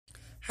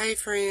Hey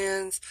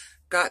friends,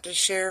 got to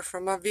share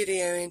from my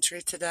video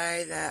entry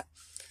today that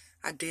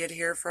I did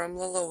hear from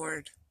the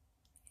Lord.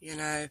 You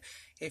know,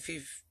 if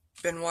you've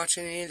been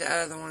watching any of the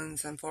other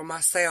ones, and for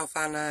myself,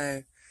 I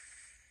know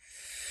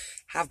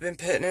I've been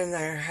putting in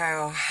there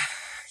how I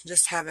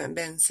just haven't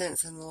been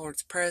sensing the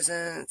Lord's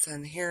presence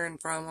and hearing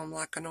from Him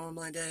like I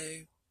normally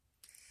do.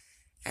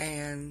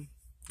 And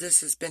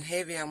this has been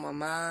heavy on my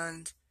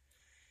mind.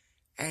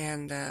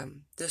 And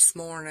this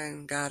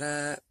morning, got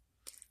up,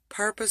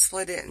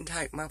 purposely didn't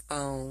take my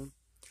phone,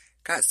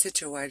 got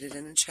situated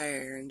in a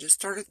chair and just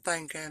started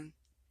thinking,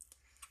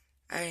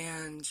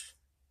 and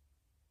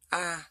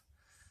I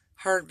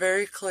heard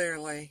very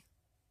clearly,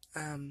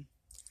 I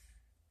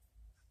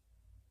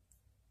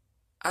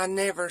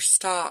never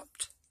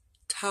stopped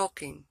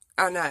talking.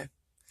 Oh no,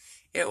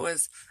 it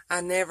was,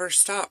 I never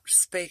stopped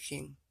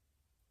speaking.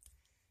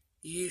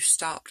 You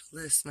stopped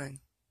listening.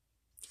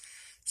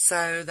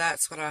 So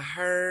that's what I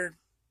heard.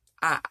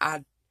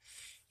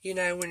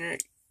 When you're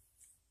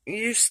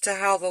used to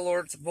how the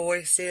Lord's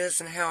voice is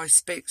and how He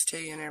speaks to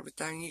you and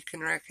everything, you can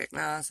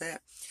recognize it.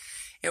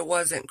 It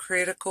wasn't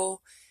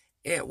critical.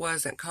 It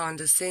wasn't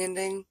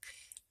condescending.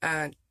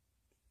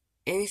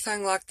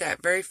 Anything like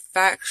that. Very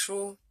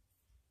factual,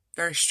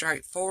 very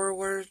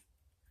straightforward,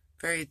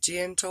 very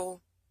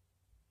gentle.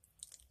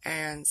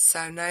 And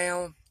so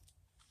now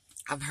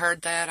I've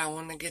heard that. I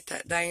want to get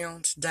that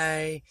down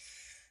today.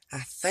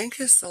 I think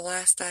it's the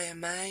last day of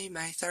May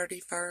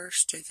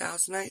 31st,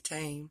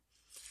 2018.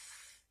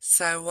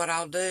 So what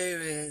I'll do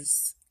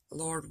is,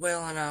 Lord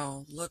willing,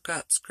 I'll look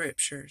up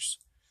scriptures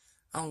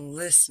on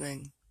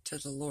listening to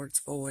the Lord's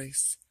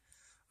voice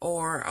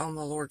or on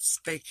the Lord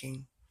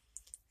speaking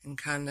and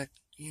kind of,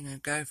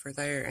 go for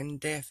there. And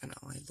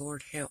definitely,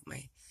 Lord, help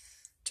me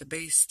to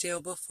be still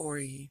before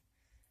you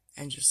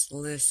and just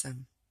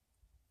listen.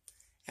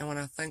 And when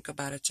I think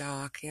about it,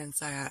 y'all, I can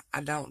say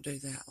I don't do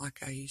that like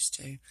I used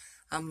to.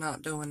 I'm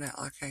not doing that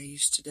like I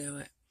used to do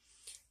it.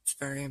 It's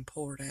very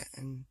important,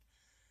 and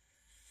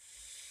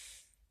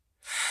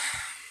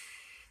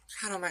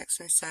kind of makes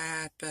me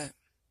sad, but,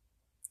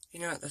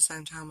 at the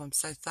same time, I'm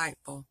so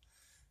thankful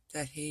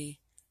that He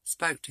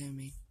spoke to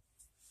me.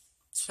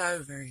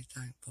 So very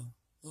thankful.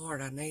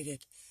 Lord, I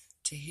needed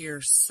to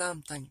hear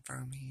something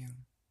from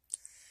Him.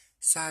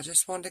 So I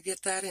just wanted to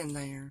get that in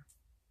there.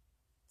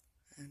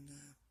 And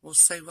we'll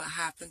see what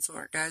happens,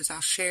 where it goes.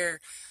 I'll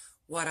share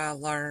what I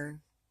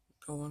learn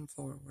going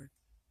forward.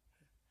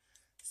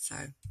 So,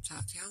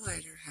 talk to y'all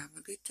later. Have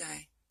a good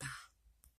day.